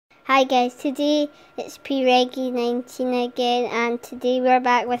Hi guys, today it's PReggy19 again, and today we're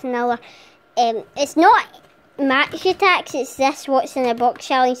back with another, it's not Match Attacks, it's this What's in a Box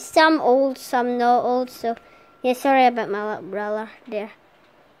challenge. Some old, some not old, so yeah, sorry about my little brother there.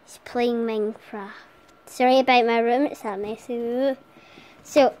 He's playing Minecraft. Sorry about my room, it's that messy.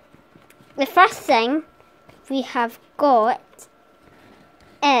 So, the first thing we have got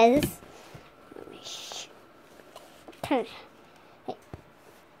is,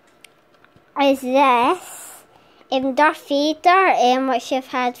 this Darth Vader, which I've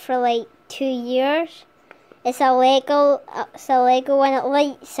had for like 2 years. It's a Lego one. It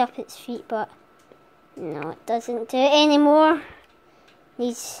lights up its feet, but no, it doesn't do it anymore.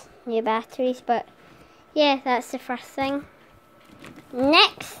 Needs new batteries, but yeah, that's the first thing.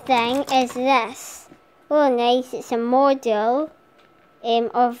 Next thing is this. Oh, nice! It's a model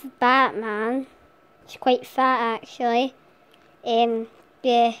of Batman. It's quite fat actually.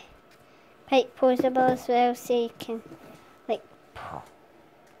 Yeah. Quite posable as well, so you can like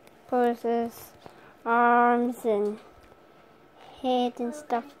pose his arms and head and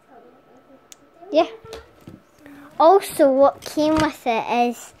stuff. Yeah. Also, what came with it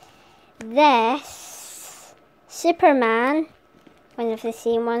is this Superman, one of the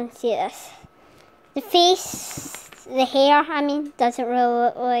same ones. See this? The face, the hair. I mean, doesn't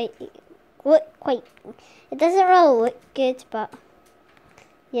really It doesn't really look good, but.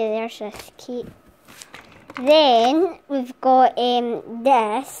 Yeah, there's this key. Then we've got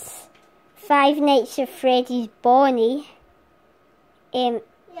this Five Nights at Freddy's Bonnie. Yeah,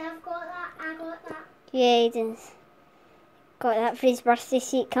 I've got that. I got that. Yeah, Aiden's got that for his birthday,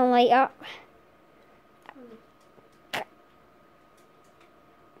 so it can light up. I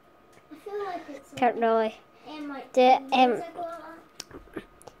feel like it's Can't really like do it.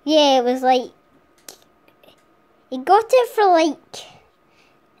 Yeah, it was like he got it for like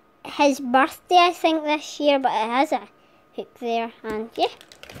his birthday, I think, this year, but it has a hook there, and yeah,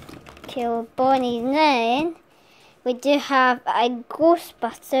 cool Bonnie. Then we do have a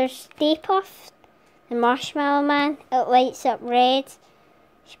Ghostbusters Stay Puft, the Marshmallow Man. It lights up red.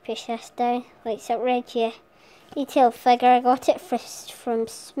 Just push this down, lights up red. Yeah, detail figure. I got it from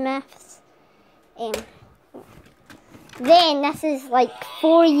Smith's. Then this is like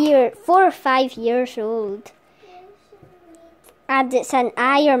 4 or 5 years old. And it's an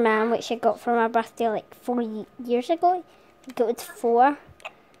Iron Man, which I got for my birthday like 4 years ago. I think it was 4.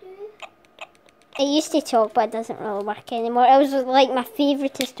 It used to talk, but it doesn't really work anymore. It was like my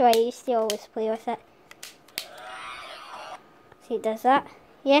favourite toy. I used to always play with it. See, it does that.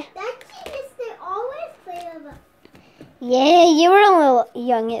 Yeah. Daddy used to always play with it. Yeah, you were only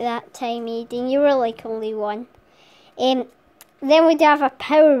young at that time, Aiden. You were like only 1. Then we do have a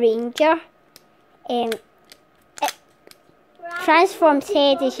Power Ranger. Transforms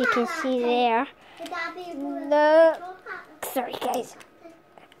head, as you can see there. Look. Sorry, guys.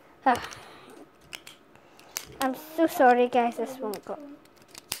 I'm so sorry, guys. This won't go.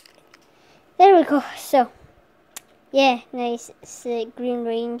 There we go. So, yeah, nice. It's the Green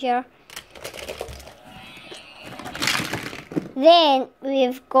Ranger. Then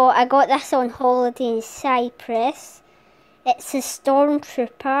I got this on holiday in Cyprus. It's a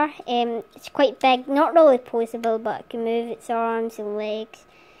Stormtrooper. It's quite big, not really poseable, but it can move its arms and legs.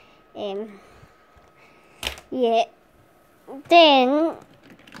 Yeah. Then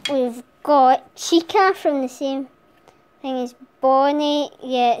we've got Chica from the same thing as Bonnie.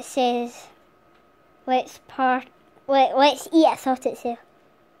 Yeah, it says let's eat. I thought it said.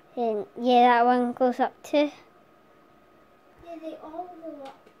 And yeah, that one goes up too. Yeah, they all go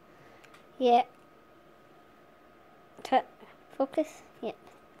up. Yeah. Focus. Yep,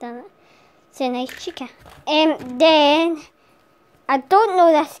 done it. It's a nice Chica. Then I don't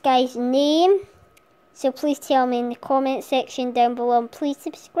know this guy's name, so please tell me in the comment section down below, and please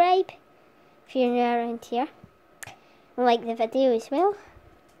subscribe if you're new around here, and like the video as well.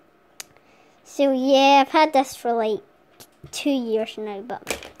 So yeah, I've had this for like 2 years now,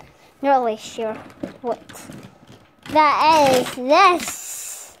 but not really sure what that is.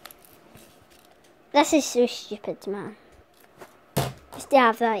 This is so stupid, man. Used to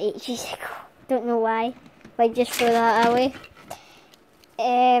have that ages ago. Don't know why. I just throw that away.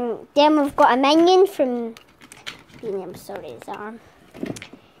 Then we've got a minion from. I'm sorry, his arm.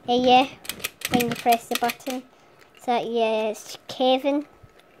 Yeah, when you press the button. So yeah, it's Kevin.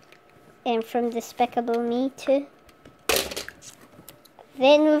 From Despicable Me too.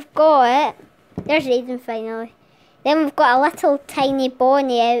 Then we've got. There's Aiden finally. Then we've got a little tiny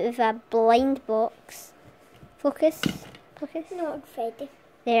Bonnie out of a blind box. Focus. No, Freddy.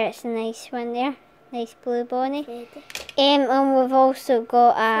 There, it's a nice one there. Nice blue Bonnie. Freddy. And we've also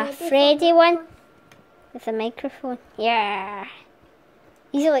got a Freddy one with a microphone. Yeah.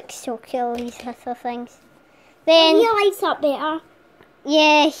 These look so cool, these little things. Then he lights up better.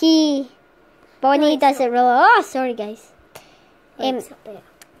 Yeah, Bonnie does it really. Oh, sorry guys. Lights up better.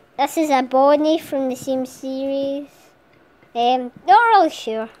 This is a Bonnie from the same series. Not really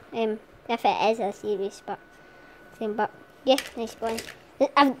sure if it is a series, but yeah, nice Bonnie.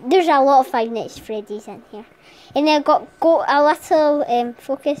 There's a lot of Five Nights at Freddy's in here. And I've got a little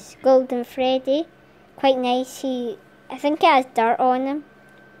Focus Golden Freddy. Quite nice. I think it has dirt on him.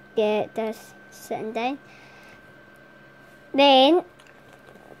 Yeah, it does. Sitting down. Then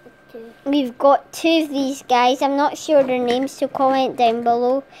we've got two of these guys. I'm not sure their names, so comment down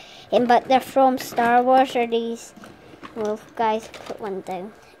below. But they're from Star Wars, or these. Well, guys, put one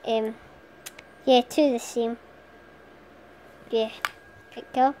down. Yeah, two the same. Yeah, pretty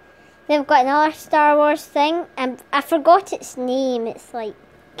cool. They've got another Star Wars thing. I forgot its name. It's like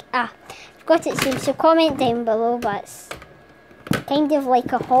I forgot its name. So comment down below. But it's kind of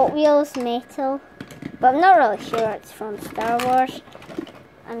like a Hot Wheels metal. But I'm not really sure it's from Star Wars.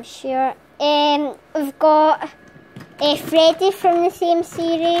 I'm sure. We've got Freddy from the same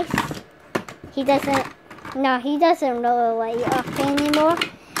series. He doesn't really light up anymore.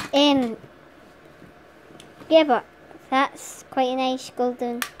 Yeah, but that's quite a nice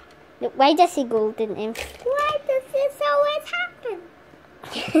golden. Look, why does he golden? Why does this always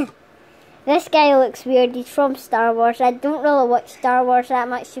happen? This guy looks weird. He's from Star Wars. I don't really watch Star Wars that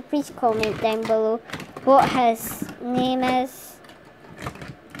much, so please comment down below what his name is.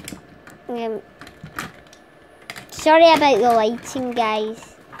 Sorry about the lighting,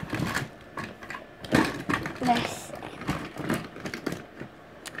 guys. This.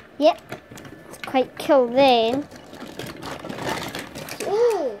 Yep, it's quite cool then.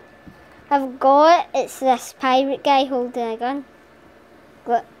 Ooh. It's this pirate guy holding a gun.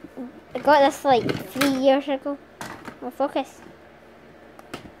 I got this like 3 years ago. Well, focus.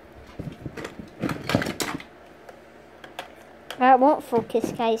 That won't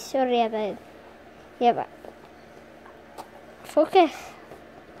focus, guys. Sorry about. Yeah, but focus.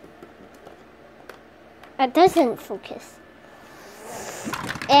 It doesn't focus.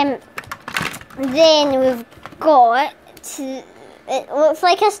 Then we've got. It looks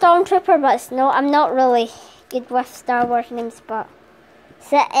like a stormtrooper, but it's not. I'm not really good with Star Wars names, but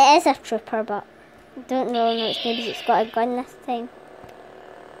it is a trooper, but I don't really know its name. It's got a gun this time.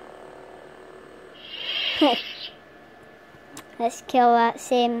 Let's kill that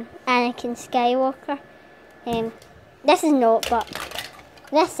same Anakin Skywalker. This is not, but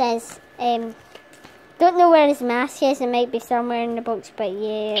this is. Don't know where his mask is. It might be somewhere in the box, but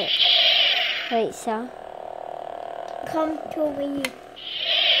yeah. Right, so. Come to me.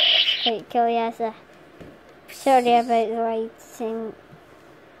 Right, kill Yaza. Sorry about the lighting.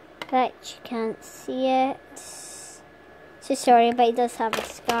 That you can't see it. So sorry, but he does have a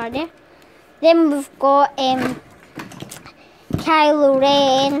scar there. Then we've got Kylo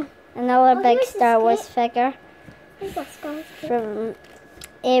Ren, another big Star Wars figure from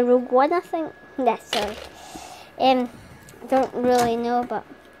Rogue One, I think. That's all. Don't really know, but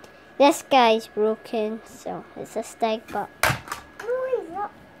this guy's broken, so it's a stag, but. No, he's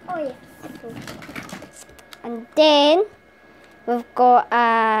not. Oh yeah. And then we've got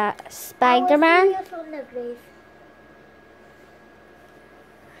a Spider-Man.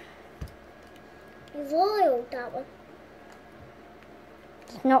 He's loyal, that one.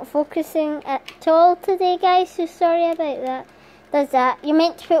 It's not focusing at all today, guys, so sorry about that. Does that. You're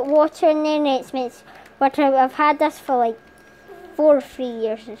meant to put water in there, and it's meant to water. I've had this for like 4 or 3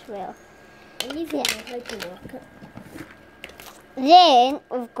 years as well. Yeah. How to work it. Then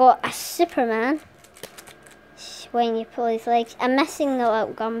we've got a Superman. When you pull his legs. I'm missing the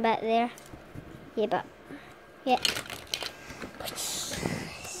little gun bit there. Yeah, but. Yeah.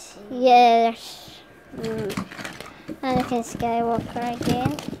 Yeah, there's. Anakin Skywalker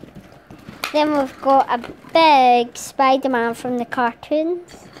again. Then we've got a big Spider-Man from the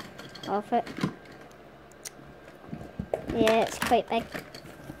cartoons of it. Yeah, it's quite big.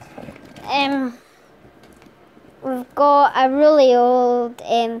 We've got a really old.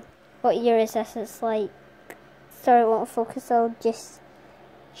 What year is this? It's like. Sorry, it won't focus. I'll just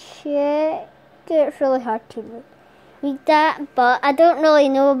check. It's really hard to read that, but I don't really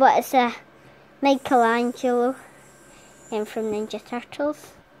know. But it's a Michelangelo from Ninja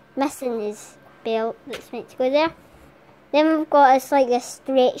Turtles. Missing his belt that's meant to go there. Then we've got it's like this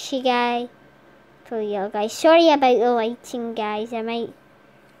stretchy guy. For the yellow guy. Sorry about the lighting, guys. I might,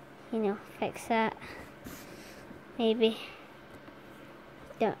 fix that. Maybe.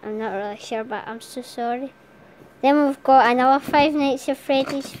 I'm not really sure, but I'm so sorry. Then we've got another Five Nights at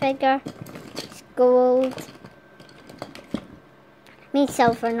Freddy's figure. It's gold. I mean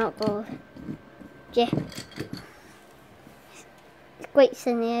silver, not gold. Yeah. It's quite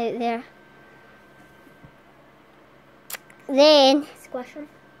sunny out there. Then Squish him.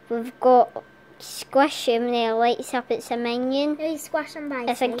 we've got Squish him there, lights up, it's a minion. No, you squish him by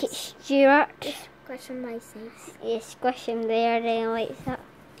I think size. it's Stuart. Squish him by size. You squish him there, then lights up.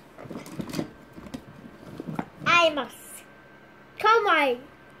 I must. Come on.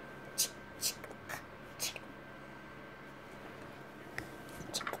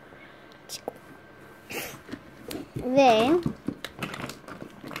 Then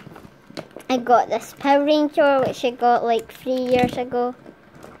I got this Power Ranger, which I got like 3 years ago.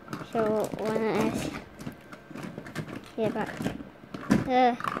 So when it is, yeah, but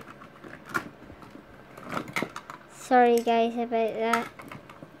sorry guys about that.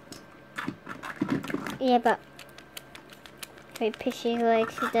 Yeah, but quite pushy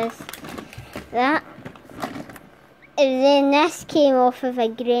legs, he does that. And then this came off of a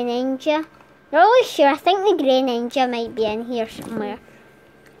Grey Ninja. Not really sure. I think the Grey Ninja might be in here somewhere.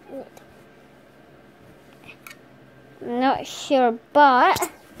 Not sure, but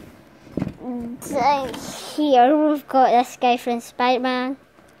down here we've got this guy from Spider-Man.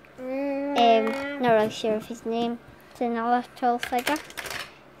 Not really sure of his name. It's another tall figure.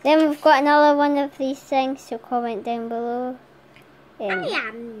 Then we've got another one of these things, so comment down below.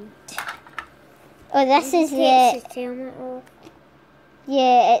 Oh, this is the...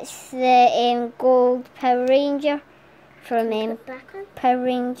 Yeah, it's the gold Power Ranger from Power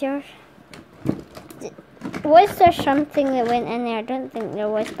Rangers. Was there something that went in there? I don't think there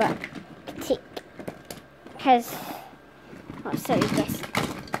was, but take his... Oh, sorry guys.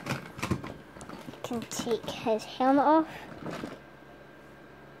 You can take his helmet off.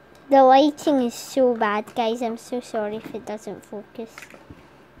 The lighting is so bad, guys. I'm so sorry if it doesn't focus.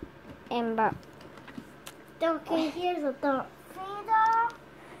 But... Okay, here's a Darth Vader.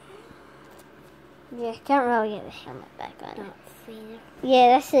 Yeah, can't really get the helmet back on. Darth Vader.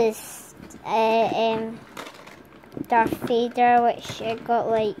 Yeah, this is Darth Vader, which I got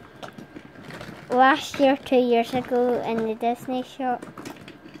like last year, 2 years ago in the Disney shop.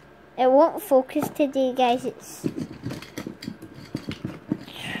 It won't focus today, guys. It's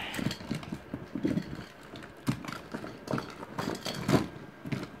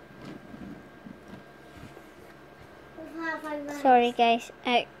sorry, guys.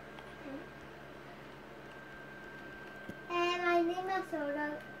 I need my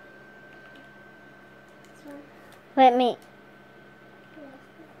soda. Let me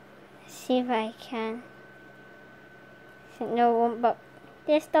see if I can. No, it won't, but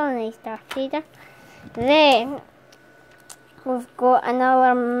there's still a nice Darth Vader. Then we've got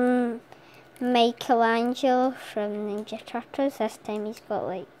another Michelangelo from Ninja Turtles. This time he's got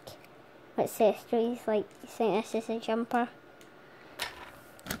like accessories, like I think this is a jumper.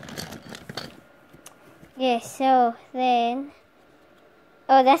 Yeah, so then,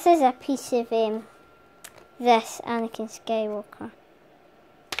 oh, this is a piece of this Anakin Skywalker.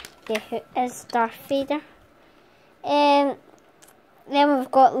 Yeah, who is Darth Vader. Then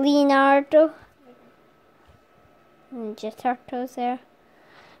we've got Leonardo. Ninja Turtles there.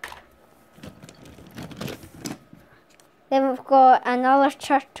 Then we've got another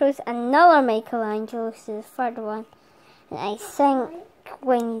Turtles, another Michelangelo, so the third one. And I think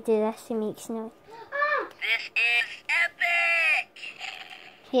when you do this, it makes noise. This is epic!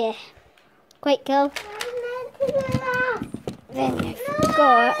 Yeah, quite cool. Then we've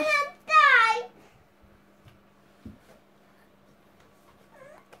got...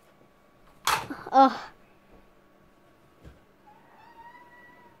 Oh.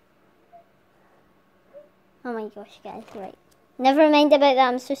 Oh my gosh, guys, right. Never mind about that,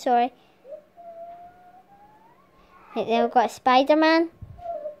 I'm so sorry. Right, then we've got Spider-Man.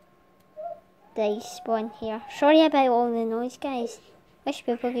 They spawn here. Sorry about all the noise, guys. Wish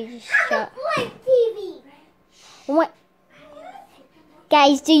people could just shut. What?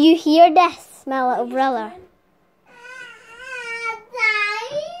 Guys, do you hear this, my little brother?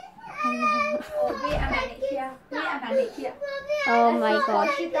 Oh my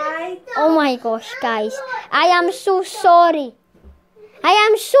gosh. Oh my gosh, guys. I am so sorry. I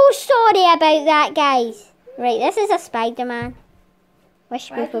am so sorry about that, guys. Right, this is a Spider-Man. Wish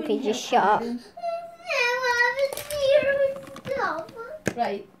people could just shut up.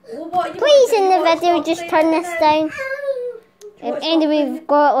 Right. Well, what Please, in the video, just turn this down. Anyway, we've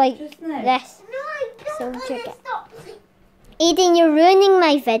got like this soldier guy. Aiden, you're ruining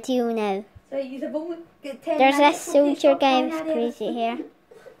my video now. There's this soldier guy with crazy hair.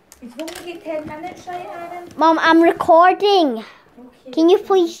 It's only 10 minutes, right, Aaron? Mom, I'm recording. Okay. Can you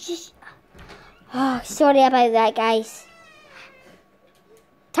please just... Oh, sorry about that, guys.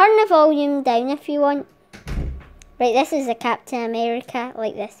 Turn the volume down if you want. Right, this is a Captain America,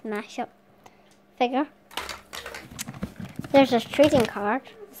 like this mashup figure. There's a trading card.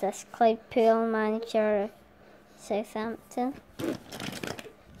 It's this Claypool, manager of Southampton.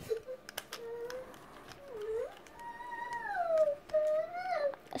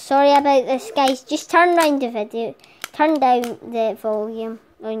 Sorry about this, guys. Just turn down the video. Turn down the volume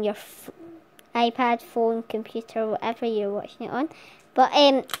on your iPad, phone, computer, whatever you're watching it on. But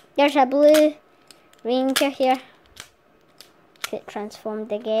there's a blue ranger here. Get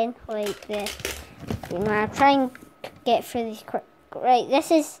transformed again, like this. I'll try and get through these quick. Right,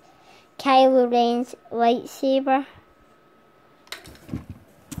 this is Kylo Ren's lightsaber.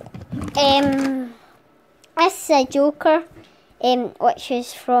 This is a Joker, which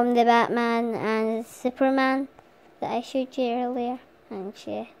is from the Batman and Superman that I showed you earlier. And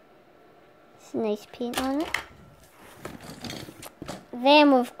yeah, it's a nice paint on it.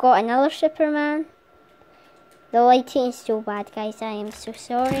 Then we've got another Superman. The lighting is so bad, guys. I am so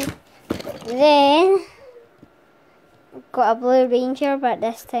sorry. Then we've got a Blue Ranger, but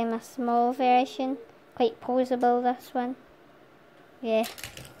this time a small version. Quite posable, this one. Yeah.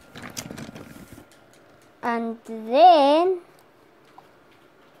 And then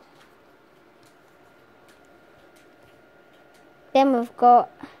we've got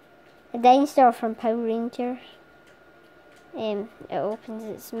a dinosaur from Power Rangers. It opens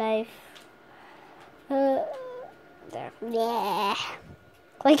its mouth. There. Yeah.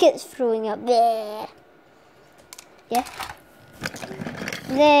 Like it's throwing up. Yeah. Yeah.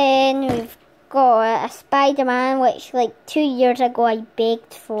 Then we've got a Spider-Man, which like 2 years ago I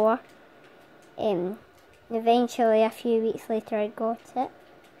begged for. Eventually, a few weeks later, I got it.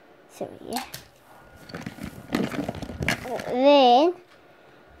 So yeah. Then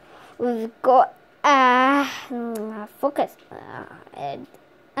we've got focus.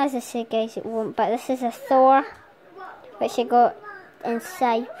 As I said, guys, it won't. But this is a Thor, which I got in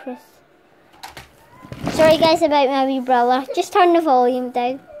Cyprus. Sorry, guys, about my wee brother. Just turn the volume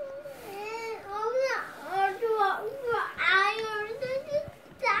down.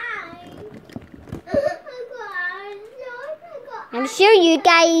 I'm sure you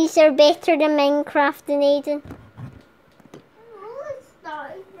guys are better than Minecraft than Aiden.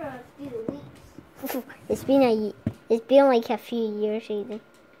 It's been like a few years, Aiden.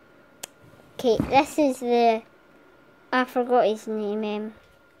 Okay, this is the... I forgot his name.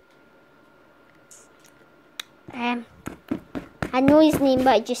 I know his name,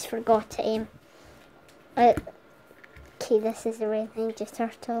 but I just forgot it. Okay, this is the Red Ninja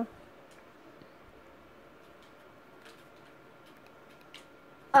Turtle.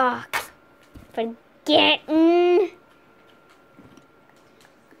 Oh, forgetting.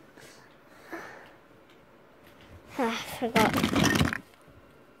 I forgot.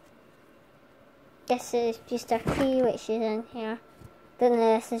 This is just a key which is in here. Then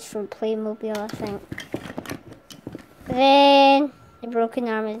this is from Playmobil, I think. Then the broken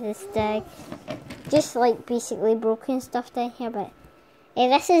arm is this Stig. Just like basically broken stuff down here, but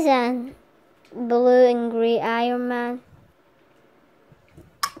this is a blue and grey Iron Man.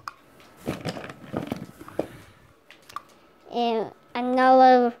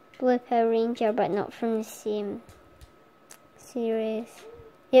 Another blue Power Ranger, but not from the same series.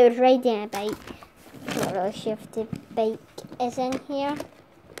 It was riding a bike. Not really sure if the bike is in here.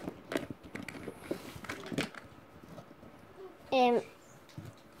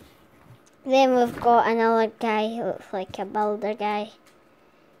 Then we've got another guy who looks like a builder guy.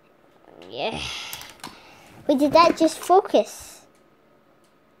 Yeah. Wait, did that just focus?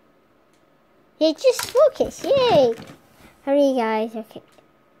 It just focused, yay! Hurry, guys. Okay,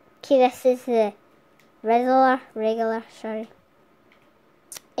 this is the regular, sorry.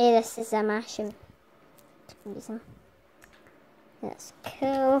 This is a mashup. That's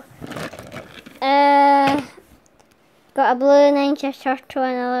cool. Got a blue Ninja Turtle,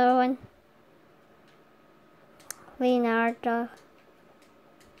 another one. Leonardo.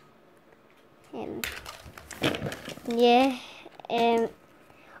 Yeah. Well,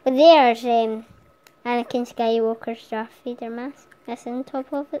 there's Anakin Skywalker's Darth Vader mask. That's on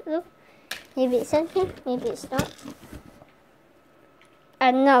top of it though. Maybe it's in here, maybe it's not.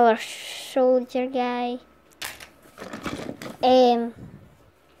 Another soldier guy.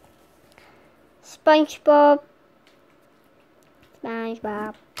 SpongeBob.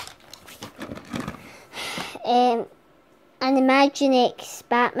 An Imaginext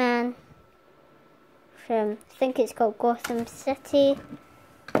Batman from, I think it's called Gotham City.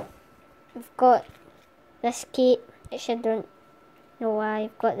 I've got this cape, which I don't know why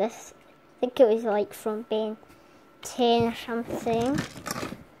I've got this. I think it was like from Ben 10 or something.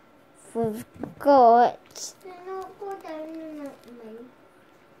 We've got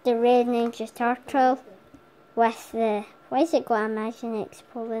the Red Ninja Turtle with the, why has it got Imaginext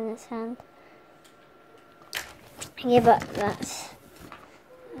pole in its hand? Yeah, but that's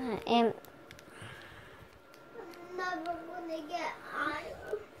I'm never gonna get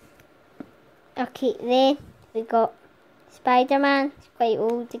iron. okay, then we got Spider-Man. It's quite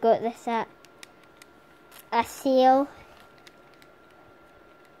old. We got this at a sale.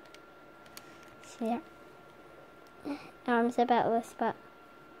 See, arms a bit loose, but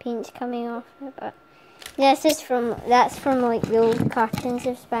paint's coming off it. But that's from like the old cartoons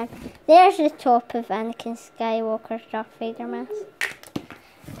of Spider. There's the top of Anakin Skywalker's Darth Vader mask.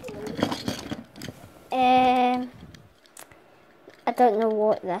 I don't know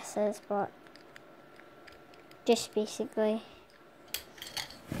what this is, but just basically,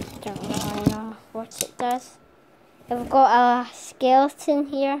 don't really know what it does. I've got a skeleton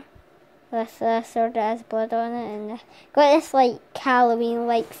here with a sword that has blood on it, and got this like Halloween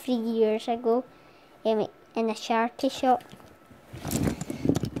like 3 years ago in a charity shop.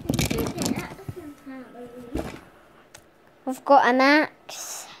 We've got a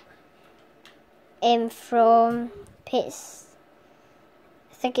Max from Pets.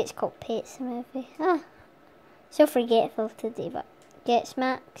 I think it's called Pets the movie. So forgetful today, but gets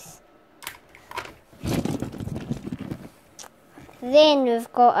Max. Then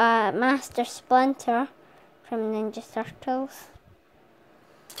we've got a Master Splinter from Ninja Turtles.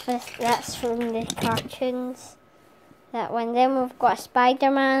 That's from the cartoons. That one. Then we've got a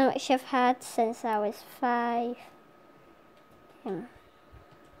Spider-Man, which I've had since I was 5.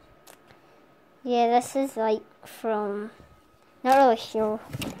 Yeah, this is like from, not really sure.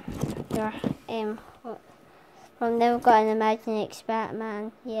 From them we've got an Imaginext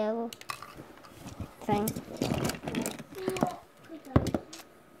Batman yellow thing.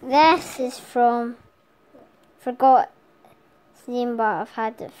 This is from, forgot his name, but I've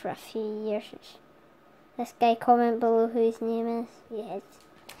had it for a few years. This guy, comment below who his name is. Yes.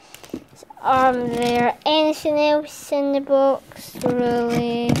 His arm there. Anything else in the box?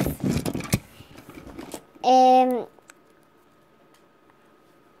 Really?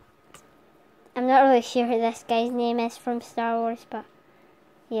 I'm not really sure who this guy's name is from Star Wars, but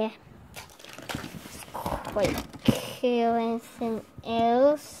yeah. It's quite cool. Anything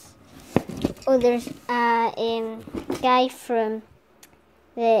else? Oh, there's a guy from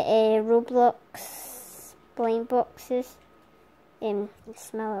the Roblox blind boxes.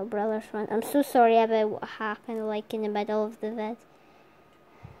 It's my little brother's one. I'm so sorry about what happened like in the middle of the vid.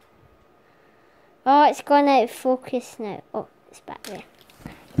 Oh, it's gone out of focus now. Oh, it's back there.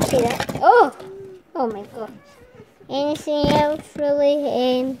 See that? Oh! Oh my god. Anything else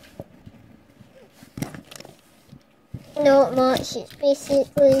really? Not much. It's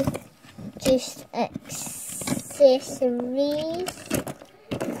basically just accessories.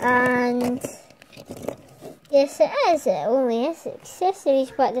 And yes, it is. It only is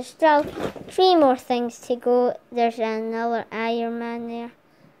accessories, but there's still 3 more things to go. There's another Iron Man there.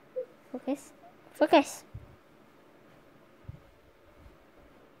 Focus. Focus.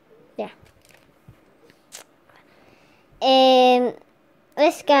 Yeah.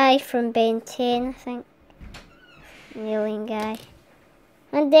 This guy from Ben 10, I think. Alien guy.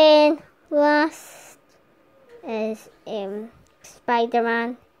 And then last is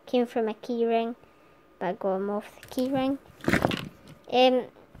Spider-Man. Came from a key ring, but I got him off the key ring. And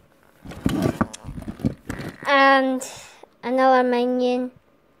another minion,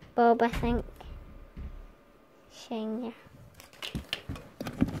 Bob, I think. Shine there.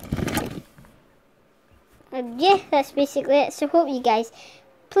 Yeah, that's basically it. So hope you guys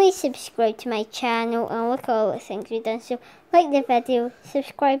please subscribe to my channel and look at all the things we've done. So like the video,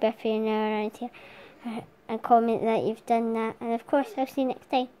 subscribe if you're new around here, and comment that you've done that. And of course, I'll see you next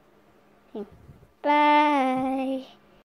time. Bye.